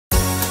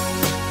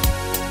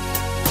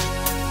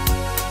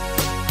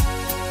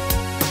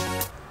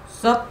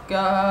Sup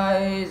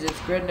guys, it's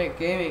Gridneck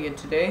Gaming, and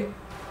today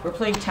we're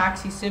playing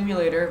Taxi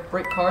Simulator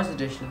Brick Cars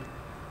Edition.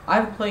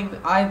 I've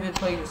been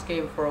playing this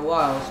game for a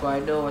while, so I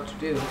know what to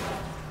do.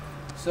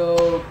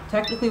 So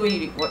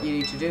technically what you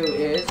need to do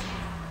is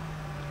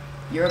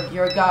you're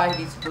a guy who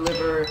needs to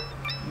deliver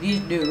these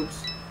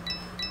noobs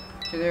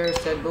to their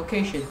said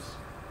locations.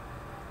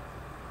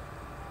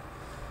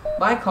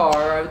 My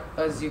car,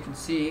 as you can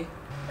see,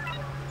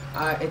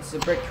 it's a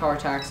brick car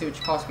taxi,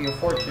 which cost me a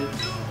fortune.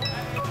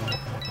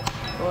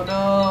 Oh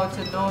no, it's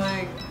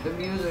annoying. The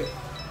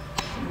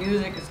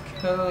music is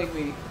killing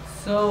me.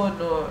 It's so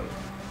annoying.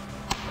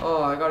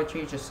 Oh, I gotta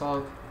change the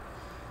song.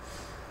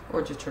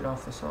 Or just turn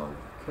off the song,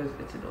 because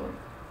it's annoying.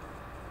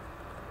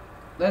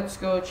 Let's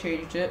go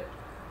change it.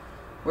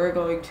 We're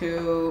going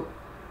to...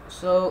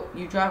 So,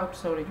 you drive up to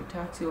someone in your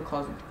taxi, will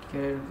cause them to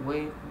get in the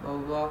way, blah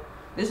blah blah.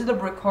 This is the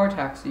brick car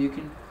taxi. You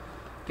can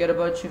get a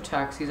bunch of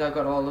taxis. I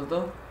got all of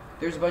them.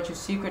 There's a bunch of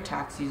secret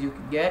taxis you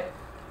can get.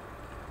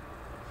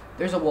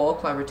 There's a wall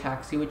climber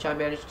taxi, which I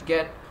managed to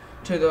get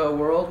to the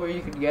world where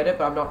you can get it,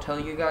 but I'm not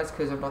telling you guys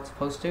because I'm not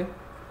supposed to.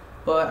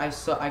 But I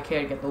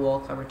can't get the wall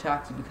climber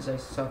taxi because I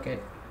suck at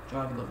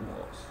driving on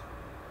walls.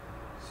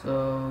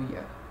 So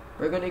yeah,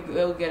 we're gonna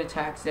go get a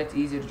taxi that's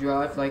easy to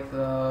drive, like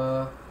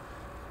let's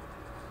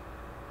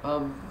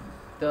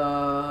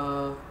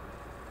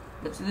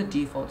do the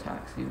default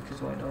taxi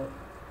because why not?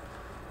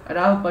 And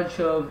I have a bunch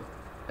of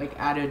like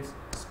added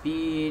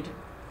speed,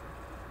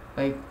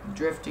 like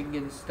drifting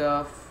and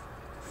stuff.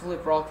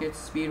 Flip rockets,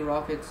 speed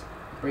rockets,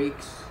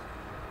 brakes,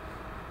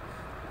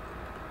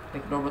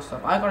 like normal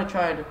stuff. I gotta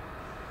try to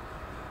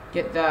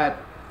get that.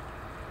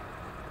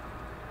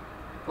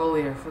 Oh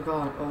wait, I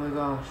forgot. Oh my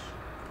gosh.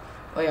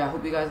 Oh yeah, I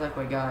hope you guys like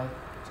my guy.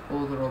 It's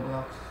old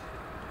Roblox.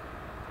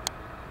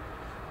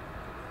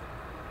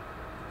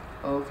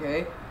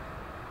 Okay.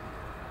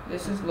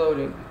 This is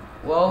loading.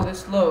 Well,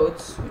 this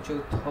loads, which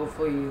will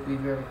hopefully be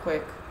very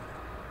quick.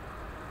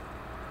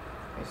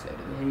 I said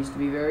it needs to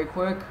be very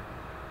quick.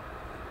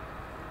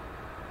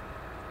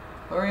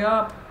 Hurry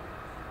up!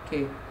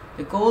 Okay,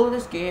 the goal of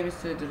this game is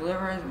to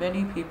deliver as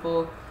many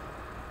people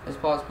as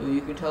possible.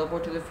 You can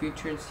teleport to the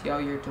future and see how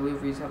your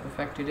deliveries have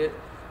affected it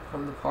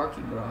from the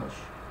parking garage.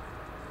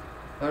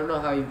 I don't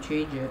know how you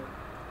change it.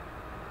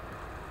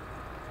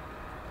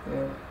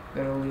 Yeah,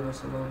 better leave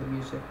us alone, the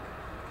music.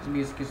 Because the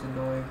music is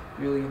annoying,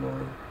 really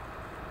annoying.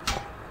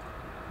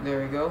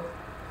 There we go.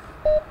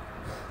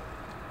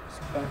 Let's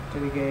back to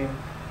the game.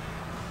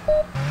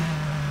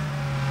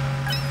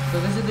 So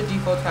this is the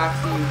default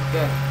taxi you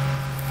get.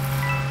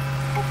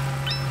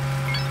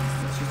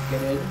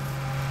 Get in.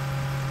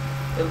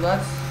 And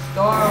let's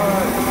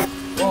start.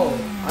 Whoa,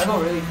 I go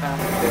really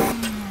fast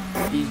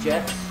with these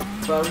jets,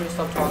 but I'm gonna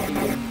stop talking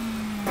and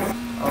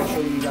I'll show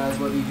you guys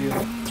what you do.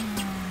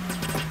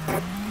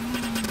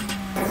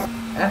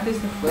 F is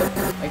to flip,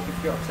 like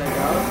if you're upside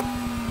down,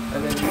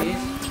 and then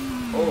these.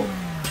 Oh,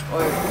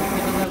 you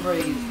can deliver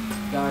these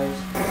guys.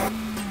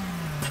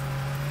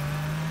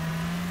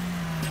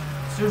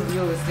 It's just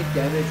realistic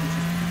damage, which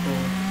is pretty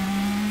cool.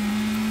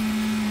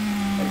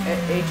 And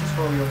H is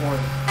for your horn.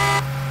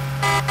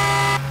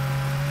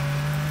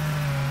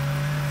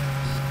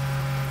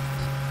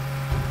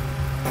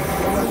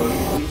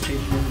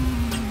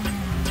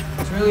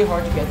 It's really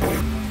hard to get from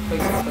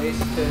place to place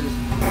because it's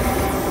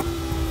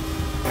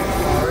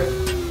hard.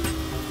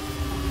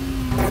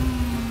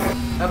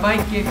 I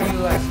might give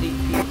you a sneak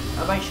peek. I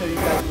might show you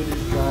guys what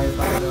this drive.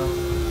 I don't know.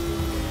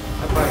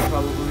 I might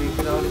probably,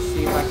 because I want to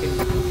see if I can get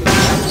it,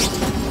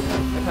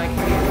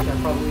 which I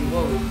probably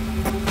won't.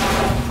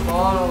 Come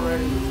on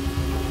already.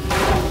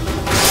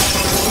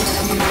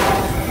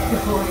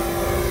 Keep going.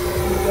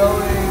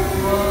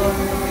 Come on.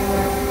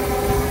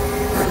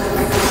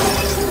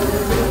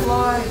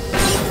 Fly.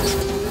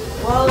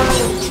 Whoa!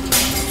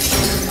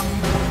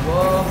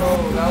 Whoa,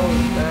 that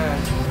was bad.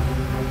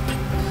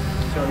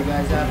 Sorry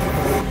guys,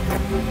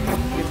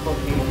 it's called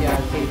cake. Yeah,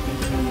 cake.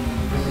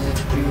 Because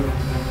it's June.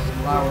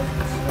 Flowers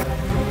and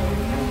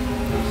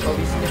stuff. I'll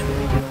be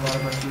sniffing in a lot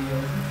of my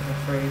videos. I'm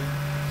afraid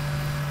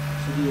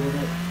to deal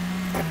with it.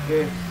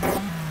 Here.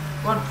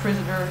 One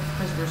prisoner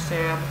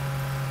Sam.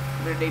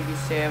 I'm gonna name you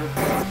Sam.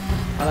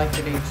 I like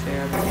the name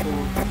Sam. It's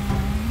cool.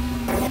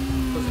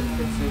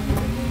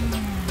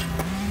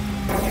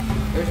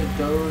 There's a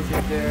Doge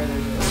in there,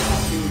 there's a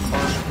few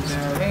cars in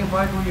there. Hey,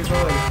 mind where you're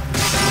going.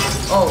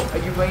 Oh, are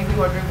you maybe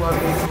wondering why I'm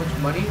getting so much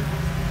money?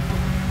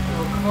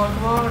 Oh, come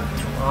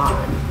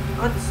on.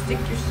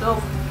 Unstick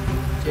yourself.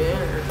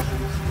 There.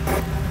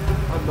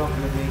 I'm not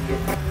gonna make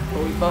it.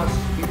 But we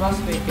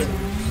must make it.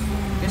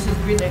 This is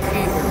Gridneck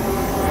Gamer.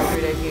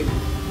 Gridneck Gamer.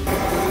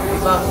 We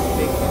must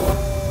make it.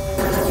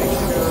 Make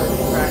sure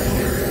to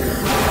practice.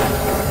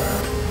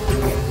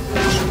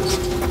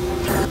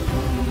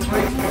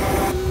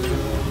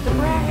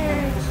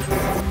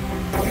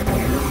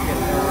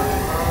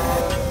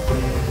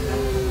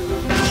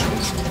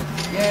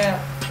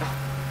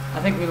 I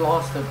think we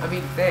lost them. I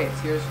mean, thanks.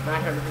 Here's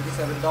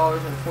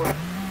 $957 and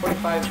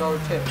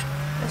 $45 tip.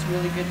 That's a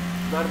really good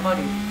amount of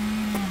money.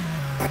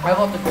 I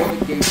love the Golden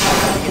Gate. I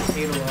get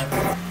paid a lot.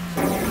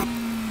 So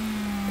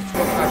Let's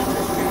go crash this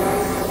street.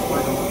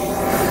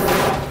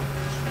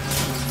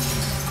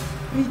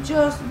 We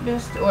just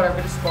missed it.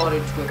 Whatever, just spawned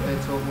into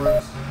it, so it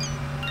works.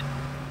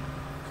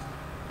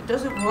 It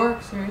doesn't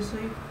work,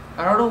 seriously.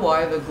 I don't know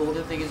why the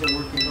golden thing isn't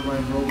working for my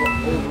old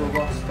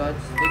Roblox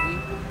studs thingy.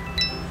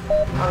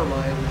 I don't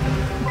mind.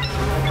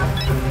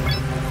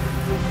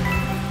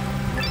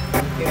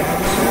 Yeah.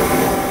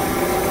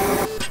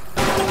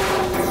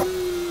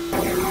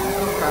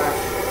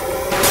 Crash.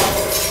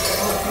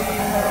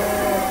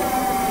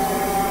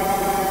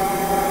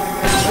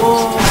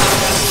 Whoa!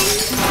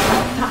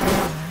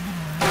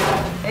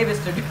 Hey,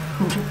 Mr. Dude.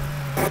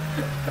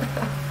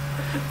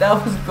 That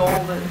was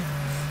golden.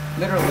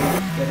 Literally,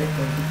 get it?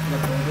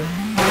 Golden.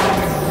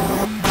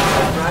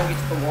 Drive me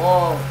to the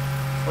wall.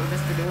 What did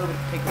Mr. Doom?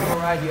 Take a full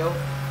ride, yo.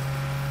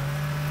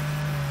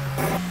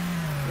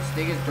 This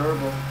thing is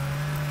durable.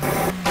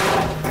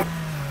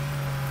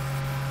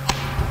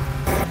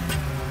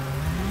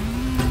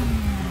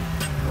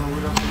 Oh,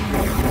 we're not gonna do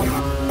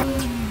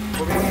it.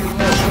 Or maybe we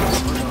will.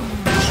 Or not.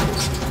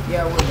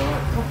 Yeah, we're not.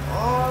 Come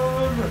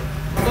on!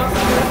 We're not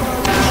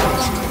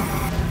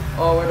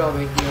oh, we're not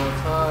making it on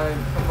time.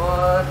 Come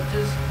on,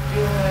 just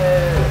do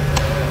it.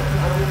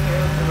 I don't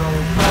care if they're all.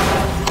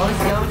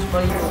 Honestly, how much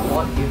money you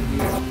want to give me?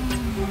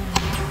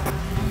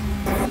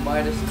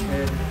 Minus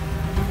 10.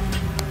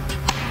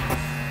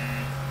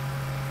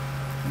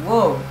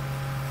 Whoa!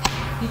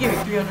 He gave me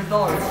 $300.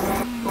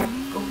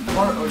 Go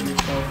fart on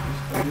yourself,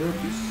 Mr. Noob.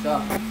 You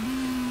suck. I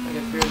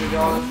get $300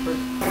 for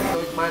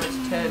going minus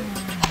 10.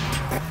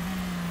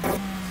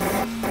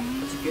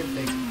 That's a good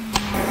thing.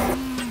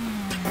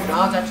 Now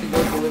let's actually go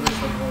deliver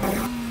someone.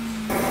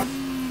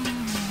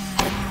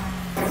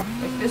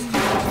 Like this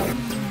dude.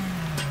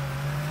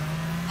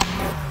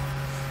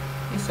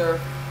 Hey, sir.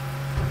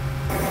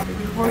 Take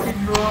me to parking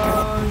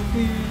garage,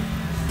 please.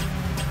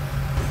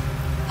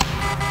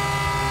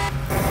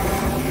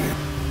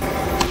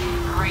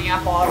 Hurry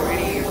up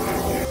already.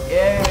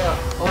 Yeah.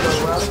 Oh no,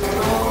 let's go.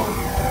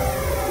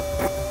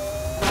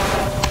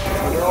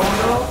 Oh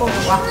no.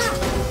 Wow.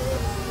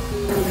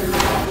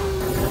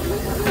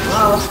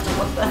 Wow,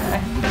 what the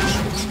heck?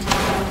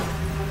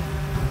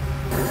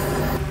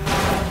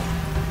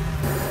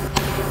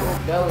 Oh,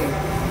 belly.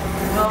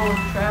 No,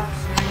 trapped,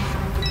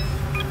 seriously.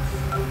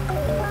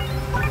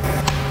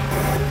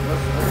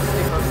 Let's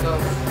stick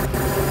ourselves.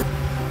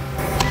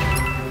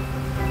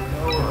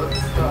 No, we're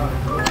stuck.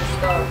 We're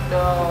stuck.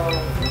 No.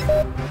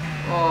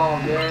 Oh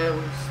man,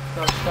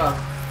 we're stuck.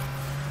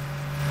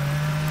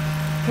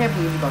 Can't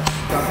believe we got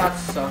stuck. That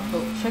sucks.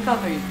 But check out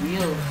these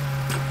wheels.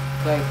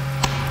 Like,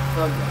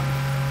 oh god.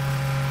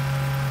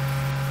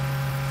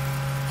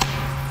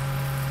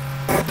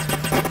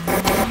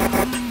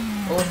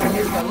 Oh, look at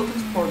this guy. Look at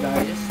this poor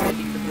guy. Just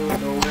standing in the middle of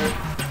nowhere.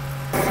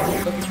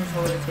 Looking for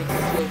someone to take him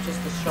to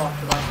just a shop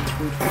to buy some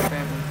food for his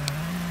family.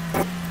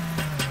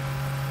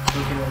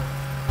 Look at him.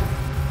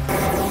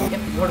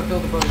 Yep, you want to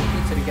build a burger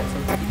pizza to get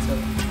some pizza.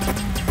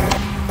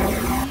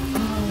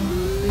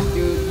 This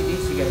dude, he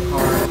needs to get a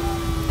car.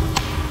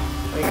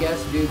 I guess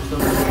dudes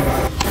don't really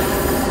drive.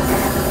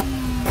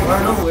 I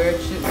don't know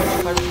which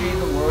country in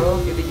the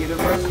world, in the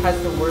universe, has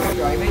the worst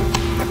driving.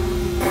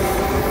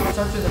 It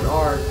starts with an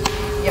R.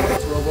 Yep,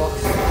 it's Roblox.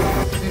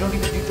 So you don't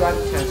even do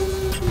driving tests.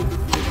 You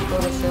just go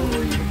to a server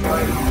where you can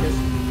drive and you just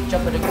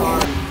jump in a car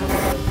and you come to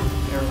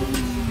airways.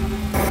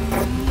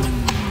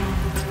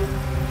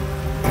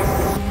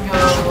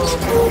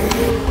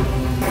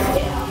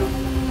 Yeah.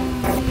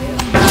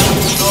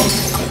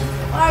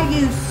 Are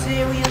you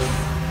serious?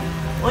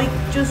 I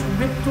just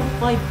ripped off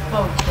my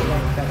bumper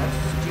like that. That's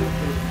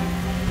stupid.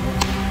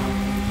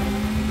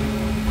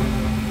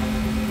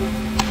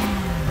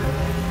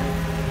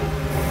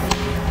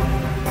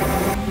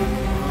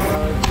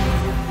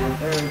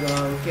 There we go.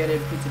 Get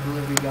it, pizza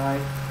delivery guy.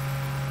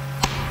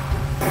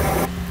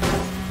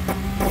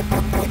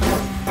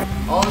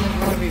 All of the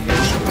delivery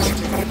vehicles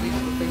please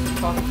replace the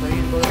top plane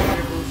and go to the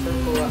rear blue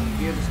circle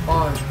near the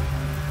spawn.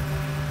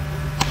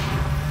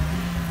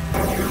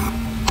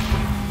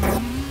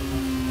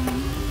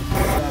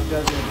 That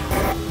does it.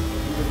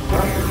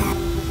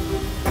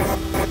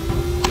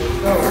 Let's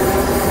go.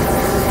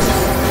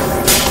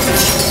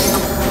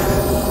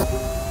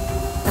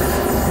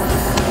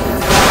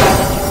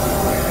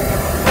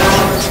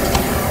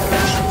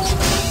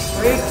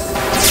 Brakes.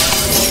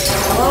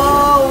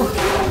 Oh!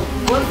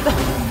 What the?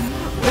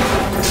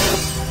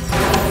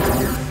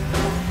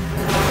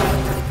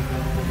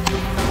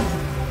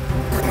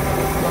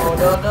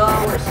 No,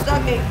 we're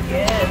stuck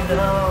again.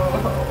 No.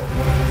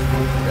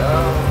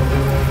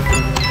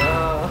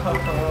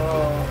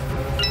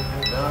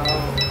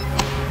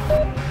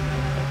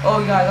 Oh,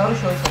 guys, I want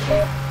to show you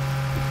something.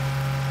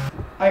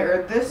 I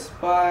earned this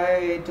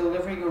by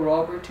delivering a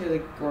robber to the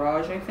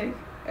garage, I think,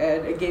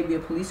 and it gave me a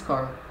police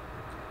car.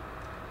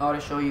 I want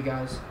to show you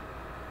guys.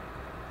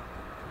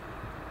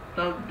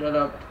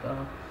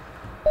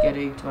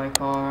 Getting to my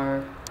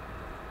car.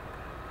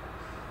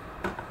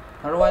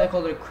 I don't know why they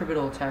call it a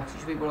criminal taxi. It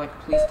should be more like a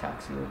police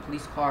taxi or a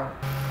police car.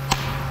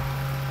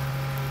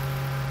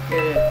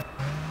 Get it.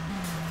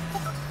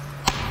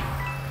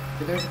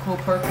 But there's a cool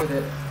perk with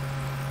it.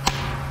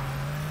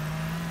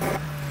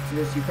 So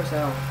this, you press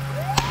L.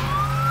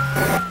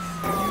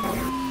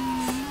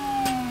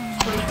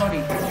 It's pretty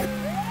funny.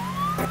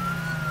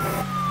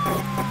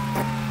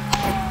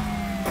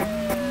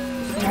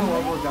 Let's see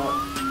what we got.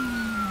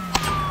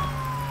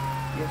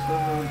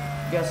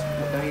 Yes,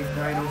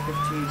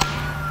 9015.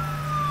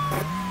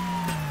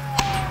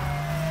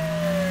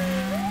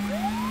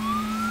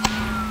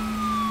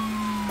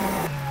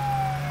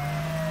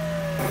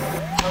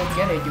 How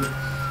can I do?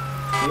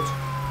 Bitch.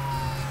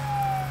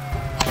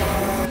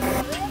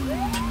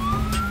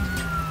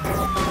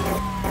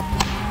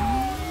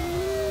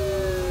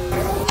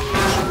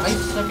 I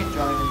suck at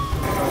driving.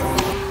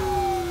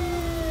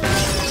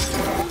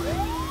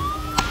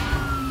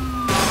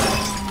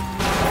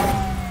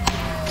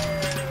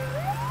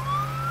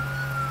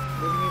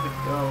 Where do you even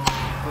go?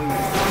 Oh, you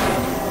just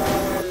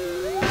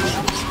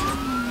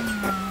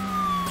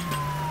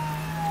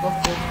go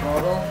full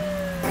throttle.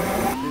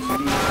 This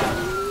speed.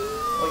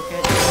 Oh, I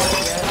can't do it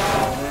yet.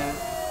 Oh man.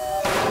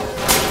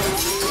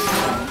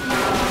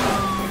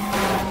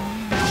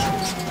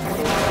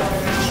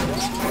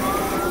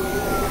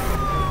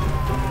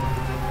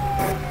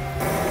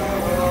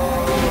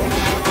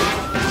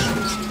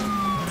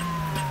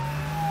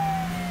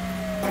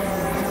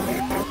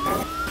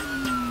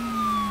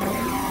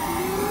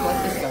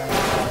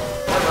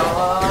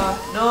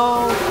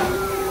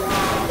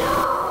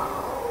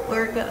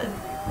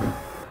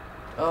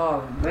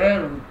 Oh man,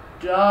 I'm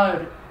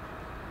done.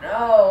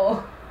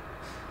 No!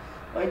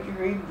 My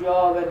dream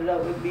job ended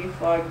up with me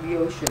flying the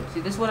ocean.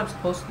 See, this is what I'm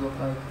supposed to look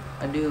like.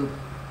 A noob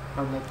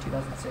from like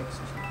 2006 or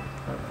something.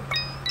 I don't know.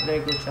 And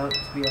then I glitched out to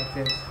be like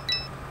this.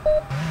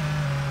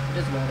 It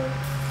doesn't matter.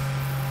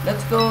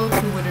 Let's go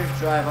to Winner's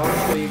Drive. I want to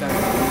show you guys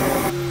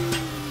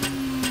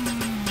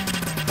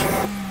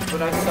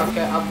what I suck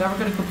at. I'm never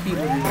going to complete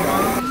Winner's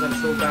Drive because I'm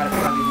so bad at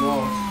climbing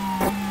walls.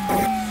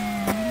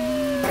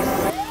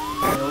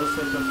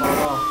 To fall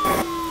off.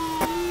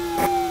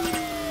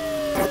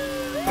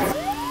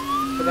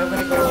 But I'm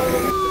gonna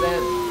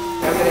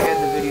end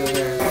the video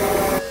there.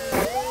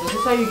 So this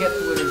is how you get to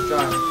Winner's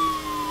Drive.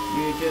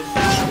 You just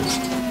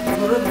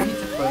go to the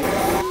pizza place.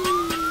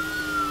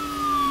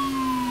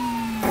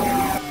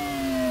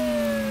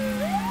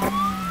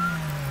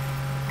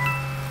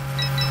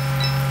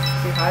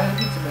 Say hi to the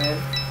pizza man.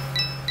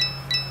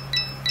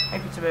 Hi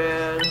pizza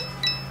man.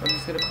 I'm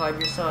just gonna climb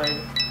your sign.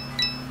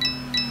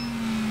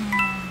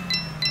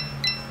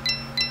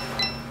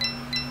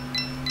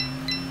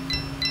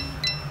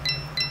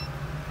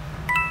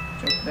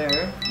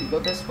 There, you go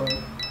this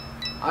way.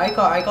 I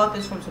got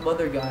this from some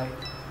other guy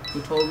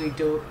who told me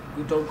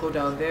don't go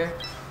down there,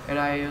 and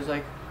I was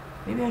like,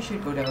 maybe I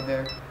should go down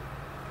there.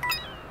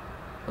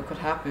 Look what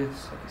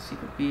happens, like a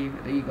secret beam,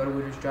 and then you go to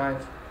Winner's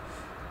Drive.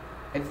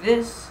 And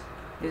this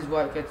is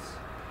what gets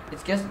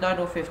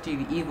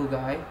 9015, the evil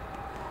guy.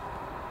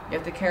 You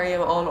have to carry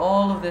him on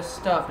all of this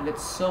stuff, and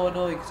it's so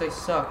annoying because I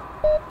suck.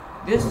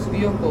 This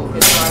vehicle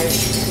can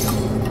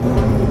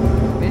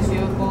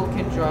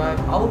drive.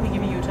 I will be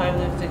giving you a time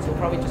limit since you'll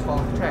probably just fall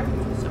off the track. If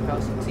you somehow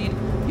succeed,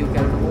 you'll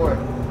get a reward.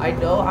 I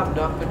know I'm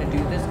not going to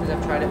do this because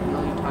I've tried it a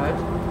million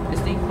times.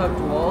 This thing climbs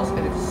walls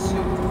and it's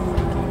super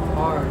freaking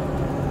hard.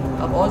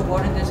 I've always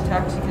wanted this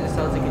taxi because it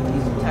sounds like a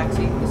diesel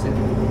taxi. Listen.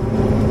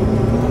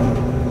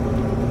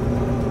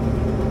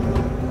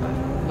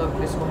 Look,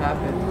 this will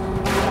happen. You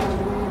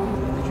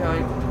have to try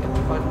and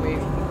find a way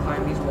if you can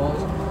climb these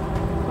walls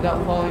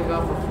without falling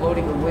off or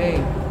floating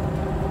away.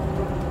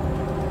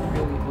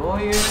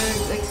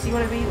 Like, see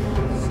what I mean?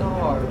 It's so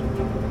hard.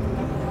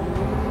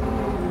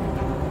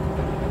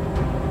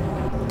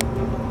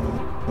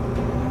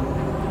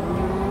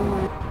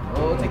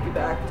 Oh, take me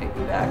back, take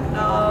me back.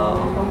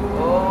 No!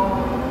 Oh,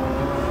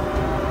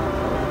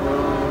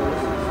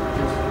 this is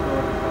just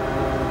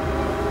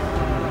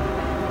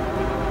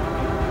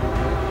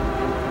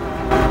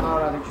I'd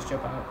rather just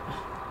jump out.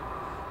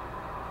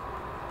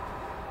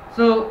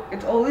 So,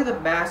 it's only the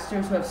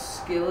masters who have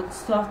skill and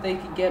stuff, they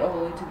can get all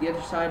the way to the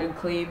other side and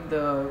claim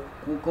the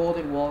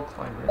golden wall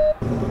climber.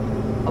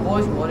 I've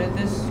always wanted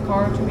this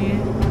car to be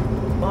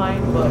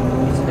mine, but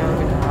it's never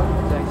going to happen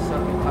because I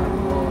suck at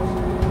climbing walls.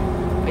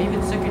 I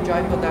even suck at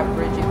driving on that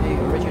bridge in the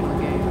original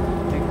game,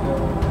 like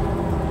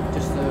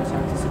just the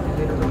Taxi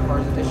Simulator, the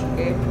Cars Edition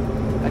game.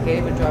 I can't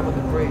even drive on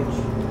the bridge.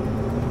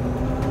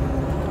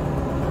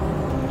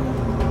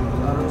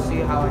 So I don't see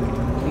how I can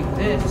complete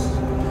this.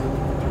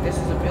 This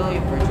is a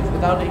million bridges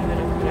without even a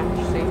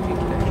safety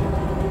connection.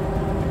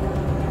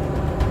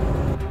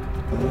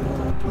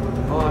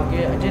 Oh, I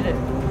did it.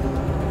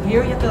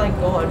 Here you have to like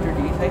go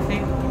underneath, I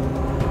think.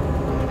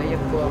 And then you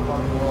have to go up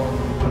on the wall,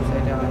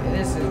 upside down. And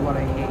this is what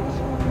I hate.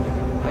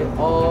 I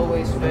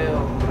always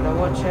fail. And I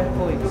want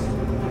checkpoints.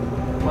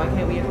 Why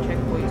can't we have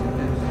checkpoints in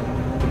this?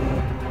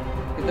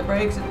 Hit the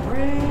brakes, hit the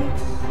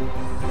brakes!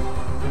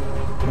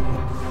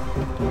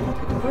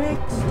 Hit the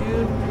brakes,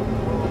 dude.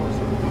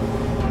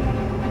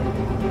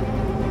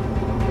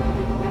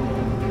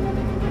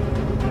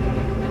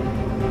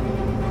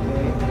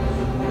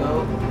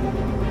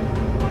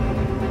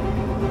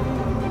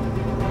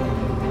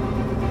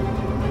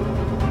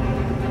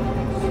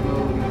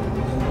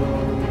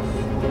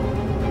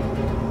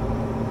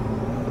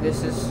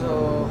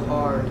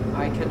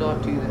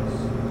 cannot do this.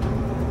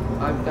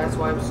 That's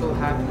why I'm so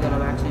happy that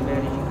I'm actually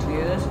managing to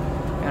do this.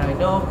 And I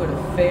know I'm going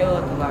to fail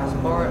at the last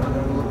part. I'm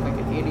going to look like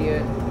an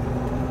idiot.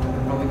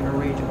 I'm probably going to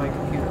rage at my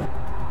computer.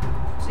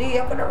 See,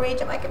 I'm going to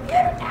rage at my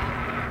computer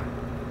now.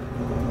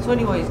 So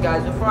anyways,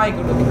 guys, before I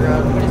go to the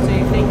ground, I'm going to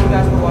say thank you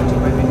guys for watching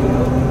my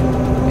video.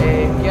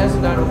 And yes,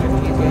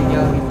 9:15 is going to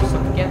yell at me for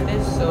something to get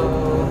this, so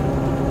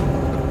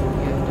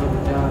yeah,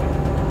 don't die.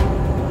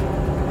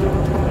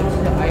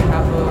 I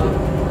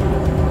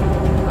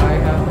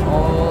have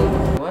all,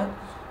 what?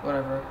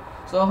 Whatever.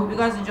 So I hope you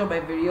guys enjoyed my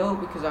video,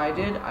 because I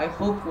did. I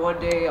hope one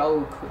day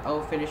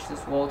I'll finish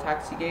this wall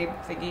taxi game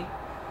thingy.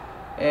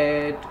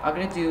 And I'm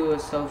going to do a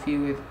selfie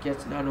with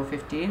Gets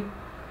 9:15.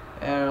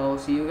 And I'll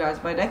see you guys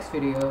in my next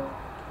video.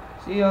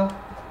 See ya.